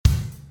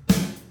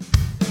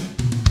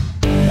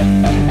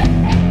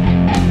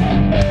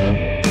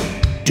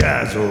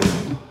Dazzle.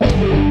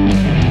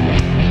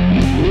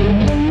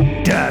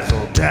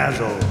 Dazzle,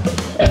 dazzle.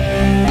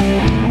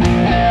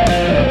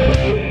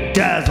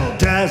 Dazzle,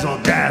 dazzle,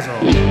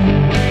 dazzle.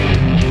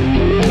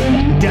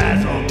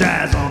 Dazzle,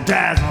 dazzle,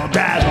 dazzle,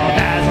 dazzle,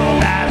 dazzle,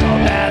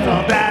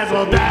 dazzle, dazzle,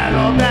 dazzle,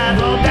 dazzle,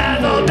 dazzle,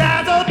 dazzle,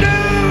 dazzle,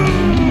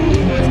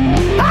 dudes!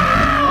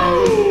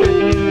 Ow!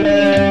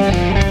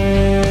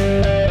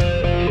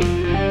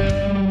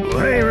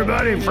 Hey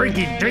everybody,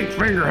 Freaky Dick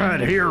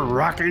Fingerhut here,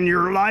 rocking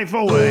your life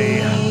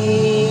away.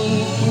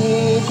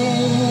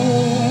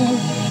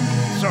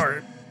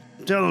 Sorry,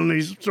 telling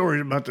these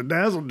stories about the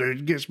Dazzle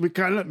dude gets me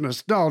kind of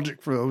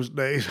nostalgic for those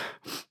days.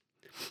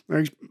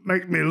 Makes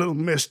me a little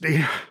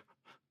misty.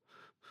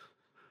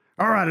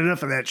 All right,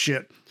 enough of that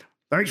shit.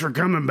 Thanks for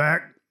coming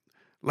back.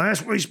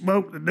 Last we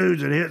spoke, the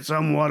dudes had hit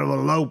somewhat of a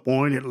low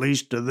point, at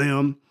least to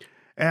them,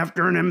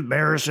 after an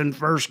embarrassing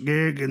first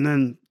gig and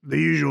then the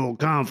usual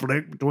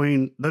conflict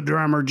between the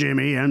drummer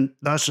Jimmy and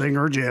the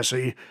singer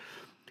Jesse.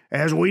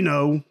 As we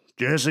know,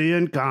 Jesse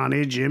and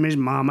Connie, Jimmy's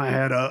mama,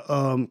 had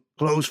a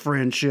close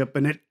friendship,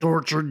 and it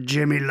tortured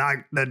Jimmy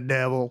like the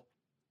devil.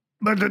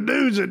 But the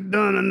dudes had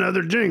done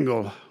another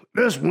jingle.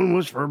 This one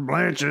was for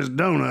Blanche's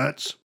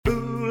Donuts.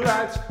 Who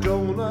likes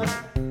donuts?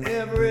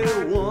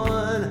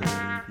 Everyone.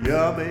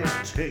 Yummy,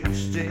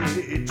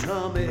 tasty,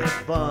 tummy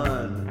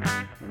fun.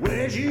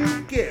 Where'd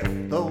you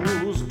get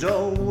those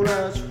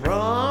donuts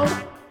from?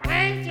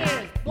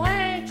 Blanches!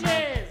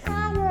 Blanches!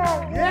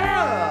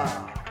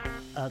 Yeah!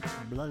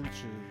 At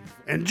Blanche's.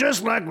 And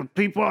just like with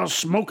people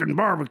smoking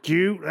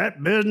barbecue,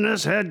 that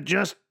business had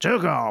just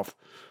took off.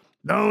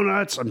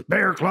 Donuts and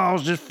bear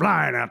claws just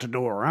flying out the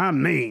door. I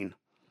mean.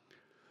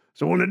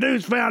 So when the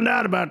dudes found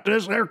out about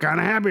this, they were kind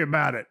of happy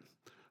about it.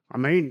 I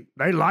mean,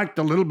 they liked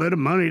the little bit of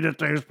money that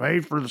they was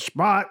paid for the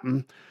spot,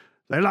 and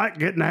they liked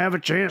getting to have a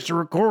chance to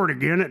record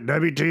again at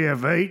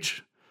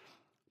WTFH.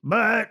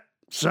 But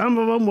some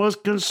of them was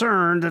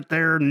concerned that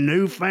their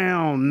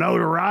newfound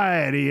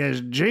notoriety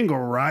as jingle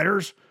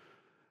writers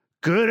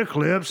could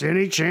eclipse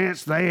any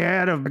chance they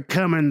had of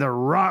becoming the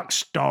rock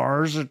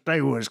stars that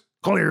they was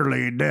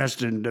clearly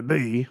destined to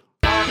be.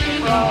 Rock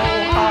and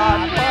roll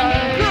hot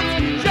play.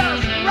 Looks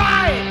just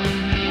right.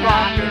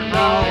 Rock and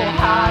roll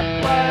hot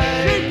play.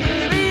 She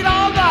can eat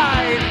all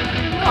night.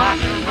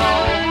 Rock and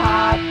roll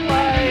hot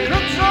play.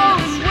 Looks so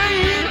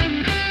sweet.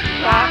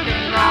 Rock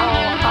and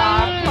roll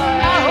hot play.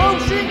 I hope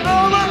she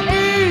know the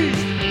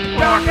east.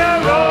 Rock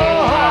and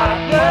roll hot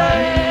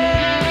play.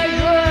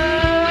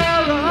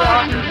 Yeah.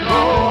 Rock and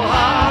roll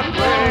hot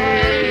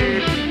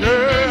play.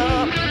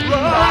 Yeah.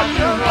 Rock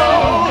and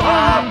roll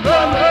hot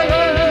play.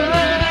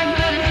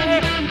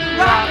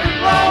 Rock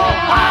and roll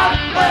hot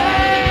play.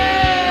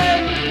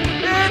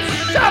 It's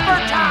supper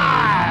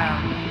time.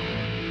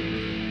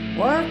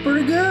 Well, that's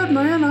pretty good,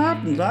 man.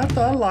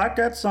 I like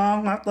that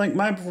song. I think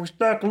maybe if we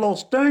stuck a little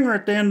stinger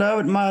at the end of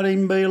it, it might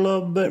even be a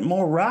little bit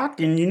more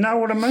rocking. You know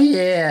what I mean?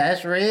 Yeah,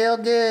 that's real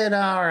good,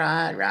 all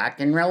right. Rock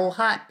and roll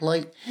hot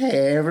plate.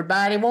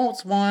 Everybody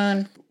wants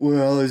one.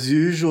 Well, as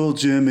usual,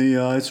 Jimmy,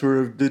 I sort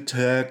of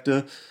detect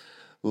a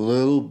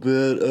little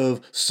bit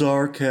of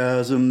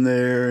sarcasm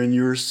there in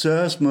your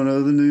assessment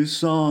of the new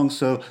song.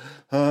 So,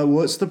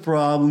 what's the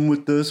problem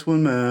with this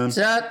one, man?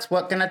 Sucks,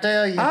 what can I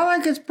tell you? I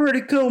think it's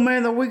pretty cool,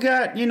 man, that we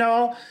got,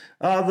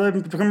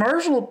 the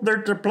commercial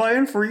they're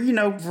playing for,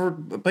 for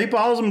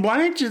Peoples and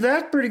Blanches.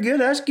 That's pretty good.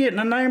 That's getting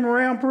the name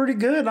around pretty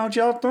good, don't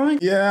y'all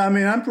think? Yeah, I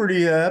mean, I'm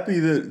pretty happy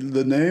that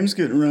the name's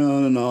getting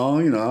around and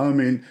all,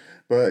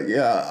 but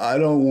yeah, I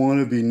don't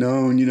want to be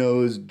known,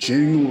 as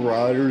jingle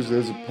writers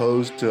as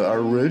opposed to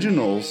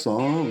original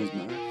songs,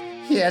 man.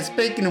 Yeah,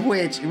 speaking of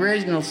which,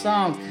 original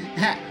songs.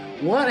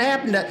 What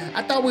happened to...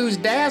 I thought we was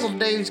Dazzle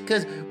dudes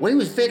because we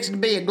was fixing to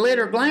be a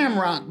glitter glam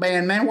rock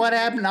band, man. What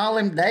happened to all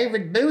them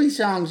David Bowie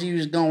songs you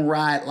was gonna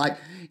write? Like,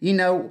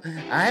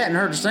 I hadn't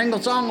heard a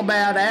single song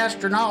about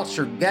astronauts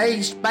or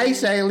gay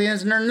space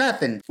aliens or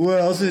nothing.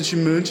 Well, since you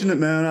mentioned it,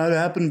 man, I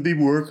happen to be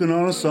working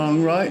on a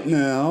song right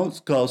now. It's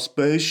called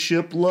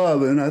Spaceship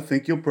Lovin'. I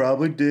think you'll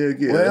probably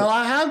dig it. Well,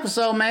 I hope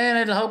so,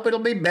 man. I hope it'll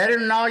be better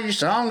than all your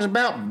songs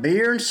about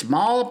beer and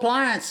small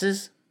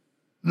appliances.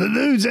 The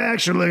dudes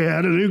actually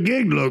had a new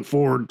gig to look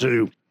forward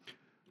to.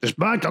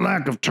 Despite the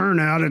lack of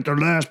turnout at their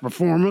last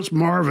performance,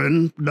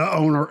 Marvin, the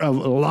owner of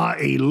La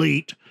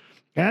Elite,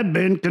 had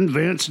been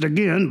convinced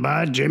again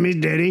by Jimmy's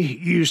daddy,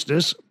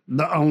 Eustace,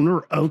 the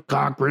owner of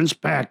Cochran's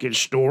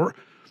Package Store,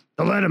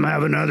 to let him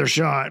have another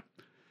shot.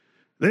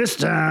 This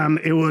time,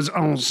 it was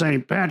on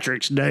St.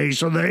 Patrick's Day,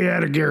 so they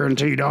had a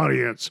guaranteed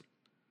audience.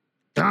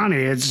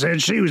 Connie had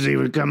said she was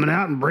even coming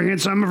out and bringing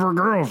some of her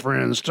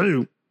girlfriends,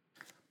 too.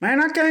 Man,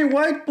 I can't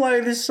wait to play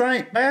this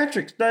St.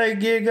 Patrick's Day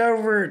gig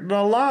over at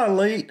the La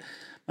Elite.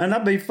 Man,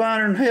 that'd be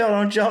funner than hell,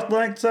 don't y'all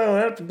think so?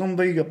 That's gonna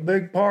be a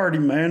big party,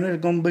 man.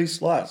 There's gonna be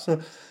lots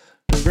of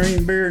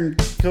green beer and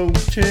cold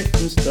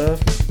chicks and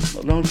stuff.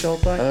 Don't y'all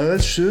think?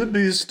 It should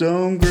be a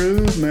Stone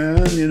Groove,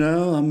 man,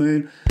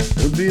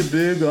 it'll be a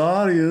big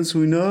audience.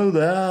 We know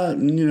that.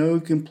 And, we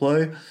can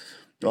play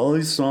all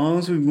these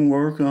songs we've been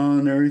working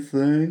on and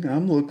everything.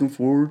 I'm looking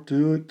forward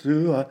to it,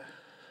 too.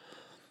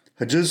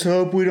 I just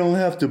hope we don't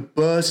have to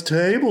bust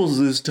tables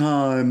this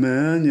time,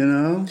 man, you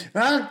know?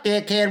 Well,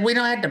 dickhead, we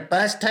don't have to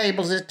bust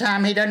tables this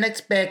time. He doesn't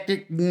expect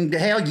it.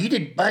 Hell, you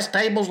did bust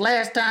tables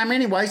last time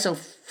anyway, so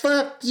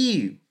fuck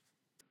you.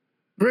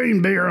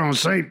 Green beer on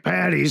St.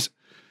 Patty's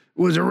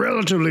was a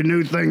relatively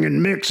new thing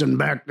in mixing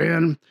back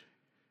then,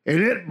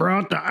 and it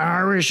brought the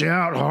Irish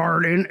out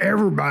hard in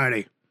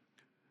everybody.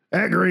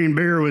 That green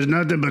beer was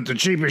nothing but the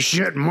cheapest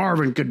shit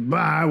Marvin could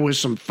buy with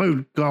some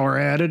food color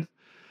added.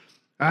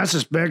 I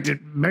suspect it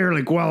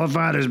barely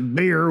qualified as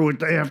beer with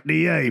the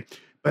FDA,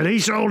 but he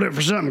sold it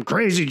for something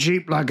crazy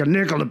cheap like a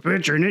nickel a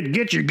pitcher, and it'd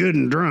get you good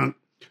and drunk.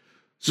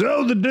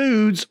 So the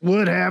dudes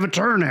would have a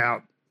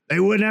turnout. They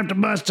wouldn't have to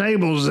bust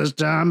tables this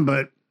time,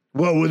 but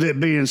what with it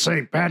being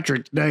St.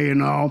 Patrick's Day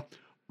and all,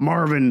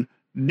 Marvin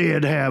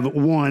did have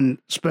one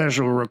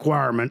special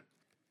requirement.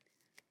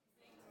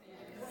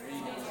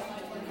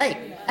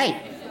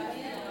 Hey,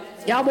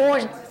 y'all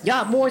boys,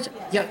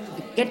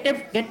 get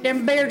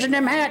them beards and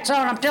them hats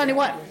on. I'm telling you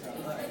what,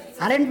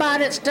 I didn't buy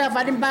that stuff.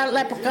 I didn't buy that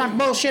leprechaun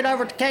bullshit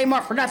over at the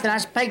Kmart for nothing. I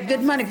just paid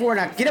good money for it.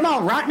 Now, get them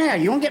on right now.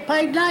 You want to get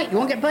paid tonight? You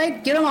want to get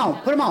paid? Get them on.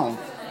 Put them on.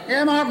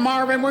 Yeah,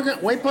 Marvin,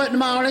 we putting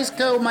them on. It's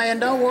cool, man.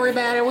 Don't worry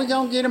about it. We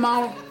gonna get them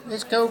on.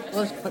 It's cool.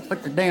 Let's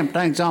put the damn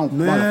things on,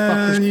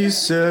 Man, motherfuckers. you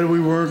said we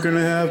weren't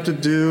gonna have to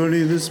do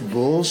any of this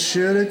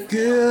bullshit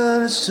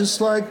again. It's just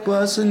like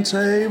busting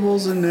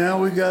tables, and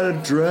now we gotta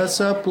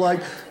dress up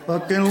like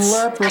fucking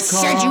leprechauns,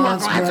 I said you weren't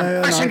gonna have to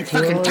man. bust I any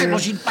fucking tell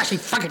tables. you. You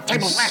busted fucking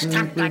tables last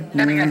time.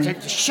 Man.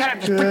 Shut up.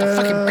 Just put the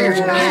fucking beers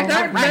in the Ain't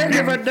hat that right big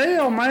of now. a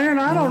deal, man.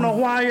 I don't know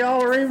why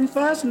y'all are even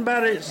fussing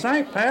about it. It's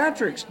St.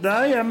 Patrick's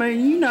Day. I mean,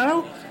 you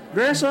know,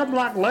 dress up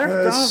like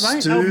leprechauns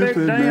That's ain't no big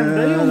stupid, damn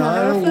deal. man.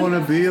 I don't nothing. want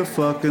to be a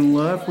fucking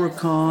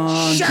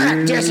leprechaun. Shut up,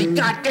 dude. Jesse.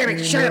 God damn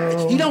it. Shut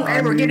up. You don't I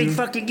ever get any mean,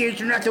 fucking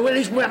gigs or nothing. Well, at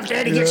least when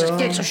Daddy gets his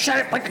gigs, so shut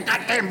up. Put the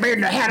goddamn beard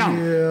and the hat on.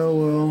 Yeah,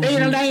 well.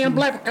 Being a damn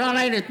leprechaun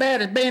ain't as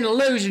bad as being a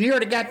loser. You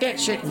already got that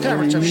shit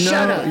covered, so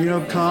shut up. You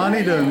know,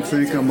 Connie doesn't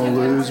think I'm a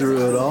loser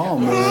at all,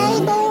 Hey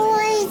man.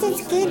 boys,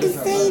 it's good to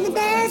see the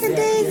Dazzle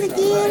Dudes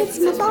again. It's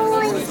my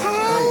boys.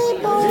 Hey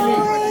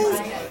boys.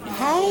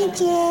 Hey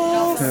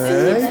Jess.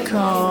 Hey,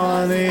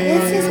 Connie.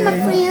 This is my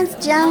friends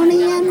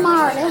Joni and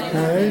Marta.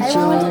 Hey, They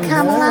wanted to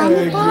come Joni. along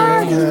Hey, and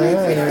party with the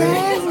hey.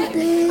 Dazzle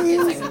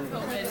Dudes.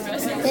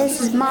 This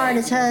is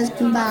Marta's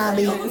husband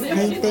Bobby. He's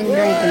been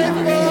drinking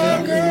on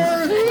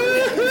that.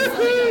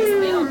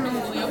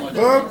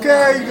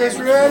 Okay, you guys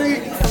ready?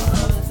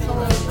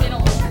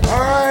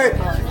 Alright.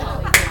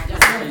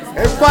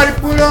 Everybody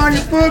put on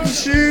your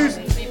boogie shoes.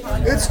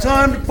 It's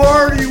time to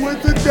party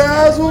with the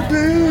Dazzle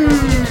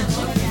Dudes.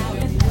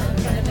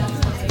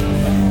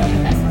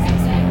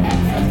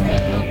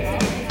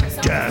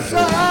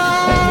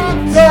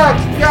 Suck!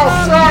 Y'all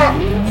suck!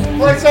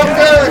 Play something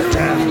good!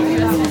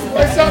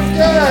 Play something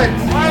good!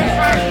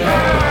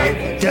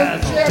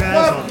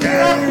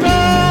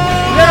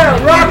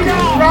 Yeah,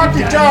 rock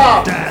your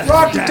top!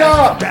 Rock your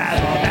top!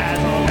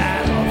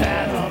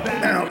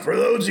 Now, for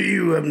those of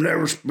you who have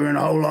never spent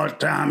a whole lot of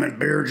time in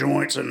beer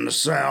joints in the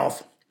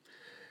South,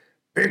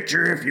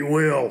 picture, if you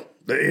will,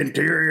 the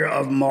interior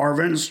of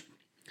Marvin's.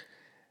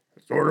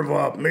 Sort of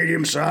a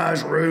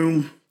medium-sized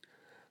room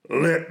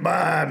lit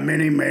by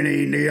many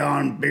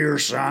neon beer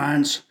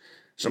signs,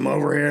 some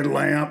overhead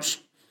lamps,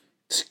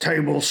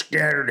 tables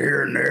scattered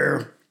here and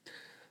there.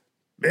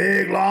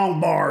 Big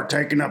long bar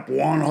taking up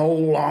one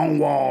whole long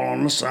wall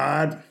on the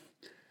side.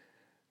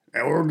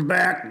 And over the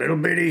back, little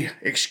bitty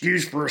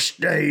excuse for a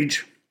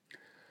stage.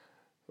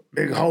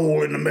 Big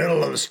hole in the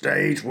middle of the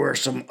stage where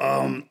some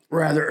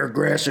rather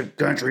aggressive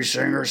country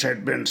singers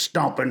had been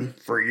stomping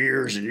for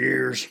years and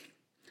years.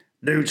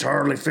 Dudes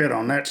hardly fit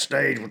on that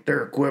stage with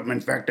their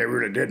equipment. In fact, they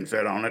really didn't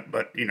fit on it,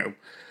 but, you know,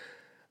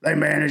 they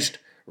managed.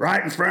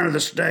 Right in front of the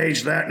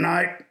stage that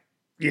night,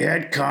 you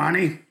had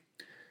Connie,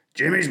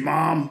 Jimmy's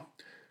mom,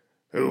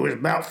 who was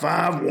about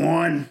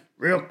 5'1",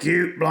 real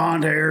cute,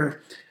 blonde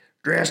hair,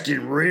 dressed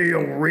in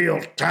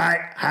real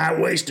tight,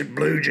 high-waisted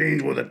blue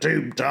jeans with a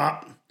tube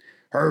top.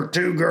 Her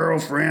two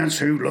girlfriends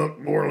who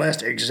looked more or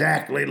less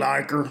exactly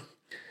like her,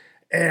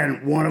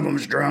 and one of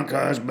them's drunk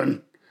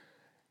husband.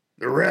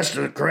 The rest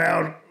of the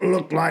crowd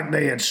looked like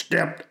they had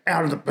stepped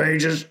out of the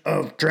pages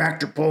of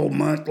Tractor Pull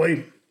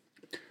Monthly,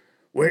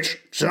 which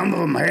some of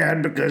them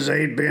had because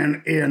they'd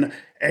been in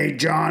a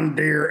John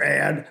Deere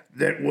ad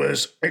that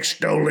was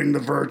extolling the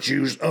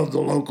virtues of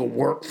the local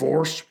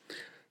workforce.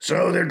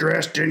 So they're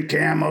dressed in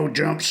camo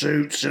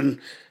jumpsuits and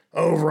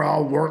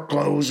overall work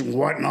clothes and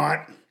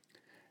whatnot.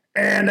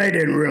 And they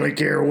didn't really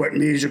care what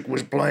music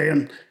was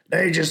playing.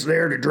 They just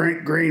there to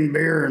drink green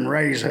beer and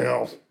raise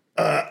hell.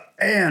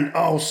 And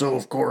also,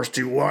 of course,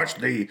 to watch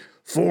the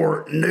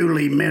 4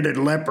 newly minted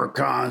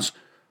leprechauns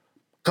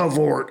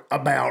cavort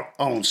about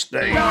on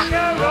stage.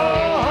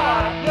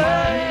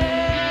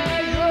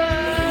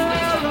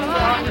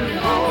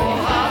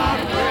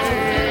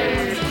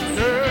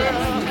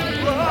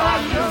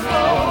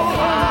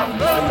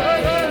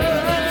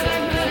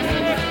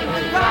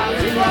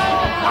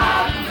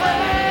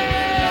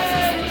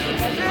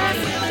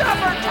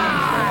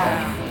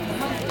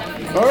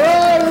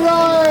 Alright,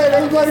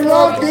 everybody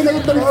rocking,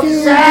 everybody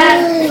feeling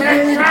good,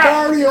 ready to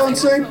party on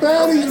St.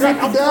 Patty's with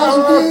the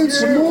Dazzle Dudes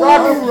some more.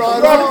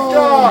 Right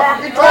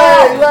on.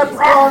 Hey,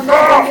 Leprechaun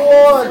number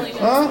one.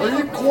 Huh? Are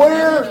you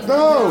queer?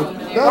 No.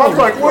 I was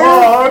like,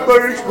 well, I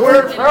bet he's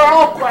queer.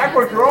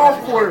 You're all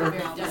queer.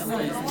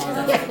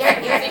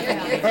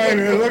 Hey,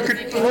 man, look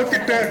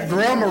at that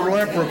drummer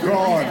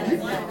Leprechaun.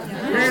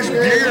 His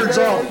beard's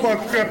all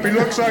fucked up. He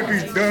looks like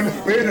he's done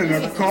been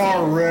in a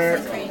car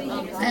wreck.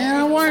 And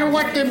I wonder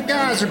what them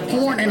guys are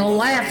pointing and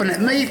laughing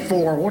at me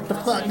for. What the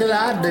fuck did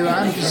I do?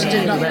 I'm just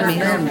sitting up there.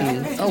 Let me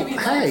help you. Oh,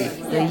 hey.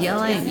 They're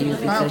yelling at you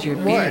because your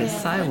what? beard is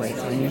sideways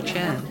on your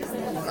chin.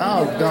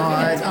 Oh,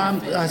 God.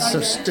 I'm so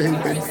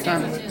stupid.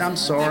 I'm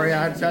sorry.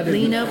 I didn't.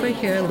 Lean over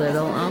here a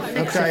little. I'll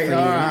fix it for Okay, you.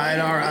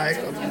 all right.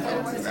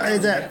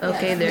 Is that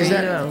Okay, there is you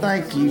that, go.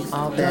 Thank you.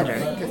 All better.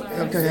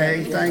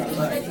 Okay, thank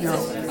you. No,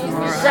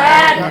 all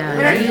right.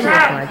 Now you look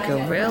like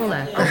a real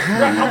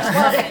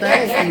leprechaun.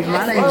 Thank you.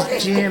 My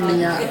name's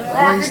Jimmy.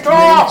 Pleased to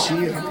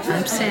meet you.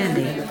 I'm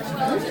Sandy.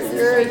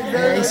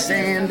 Hey,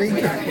 Sandy.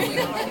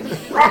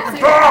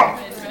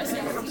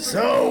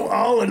 So,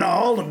 all in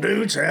all, the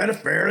dudes had a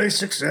fairly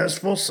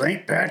successful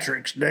St.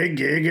 Patrick's Day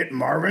gig at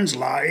Marvin's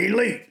La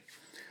Elite.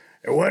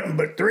 There wasn't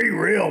but 3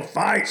 real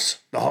fights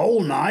the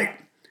whole night,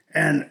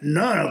 and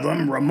none of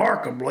them,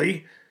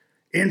 remarkably,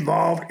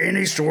 involved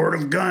any sort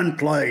of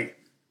gunplay.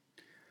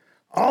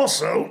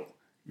 Also,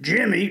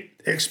 Jimmy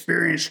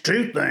experienced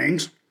 2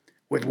 things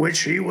with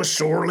which he was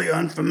sorely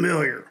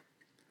unfamiliar.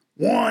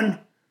 One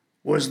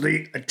was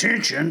the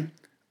attention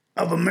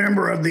of a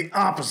member of the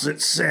opposite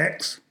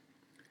sex.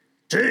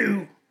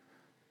 2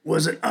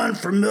 was an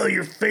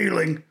unfamiliar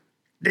feeling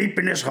deep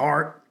in his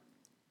heart,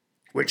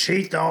 which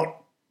he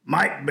thought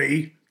might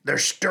be their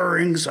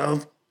stirrings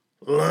of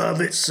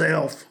love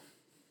itself.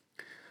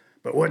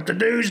 But what the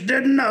dudes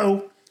didn't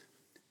know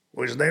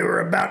was they were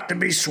about to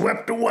be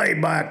swept away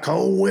by a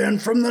cold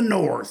wind from the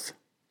north.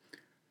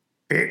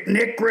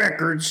 Picnic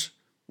Records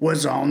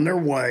was on their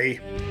way.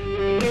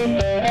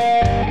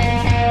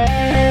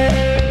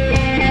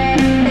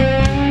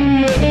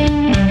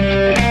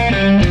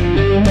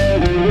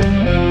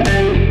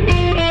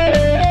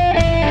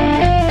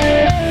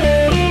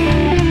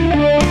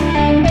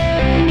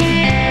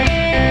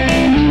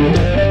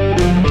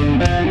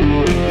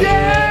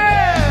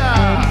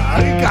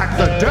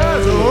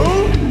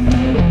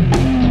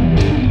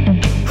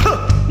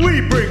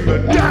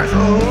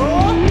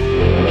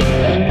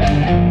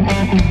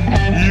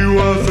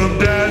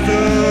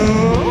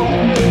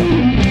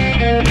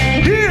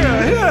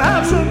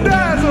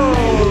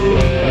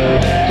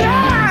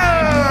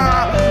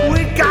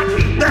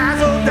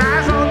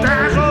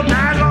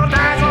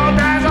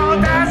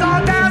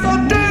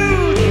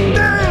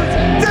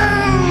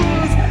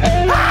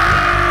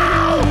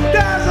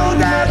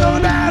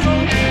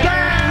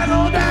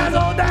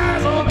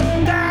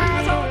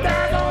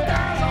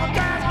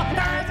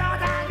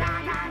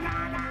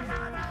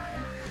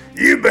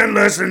 You've been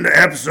listening to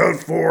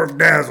episode 4 of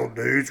Dazzle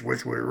Dudes,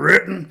 which was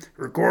written,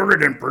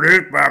 recorded, and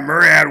produced by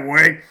Murray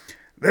Attaway.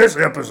 This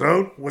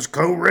episode was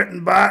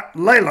co-written by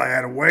Layla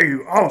Attaway,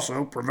 who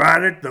also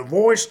provided the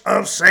voice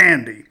of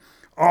Sandy.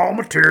 All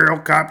material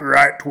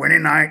copyright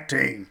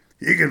 2019.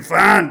 You can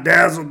find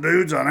Dazzle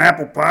Dudes on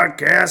Apple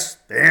Podcasts,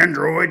 the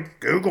Android,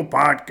 Google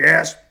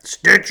Podcasts,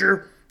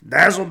 Stitcher,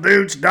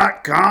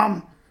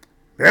 DazzleDudes.com.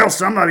 Hell,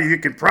 some of you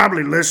can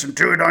probably listen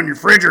to it on your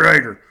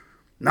refrigerator.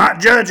 Not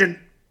judging.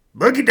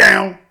 Boogie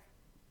down.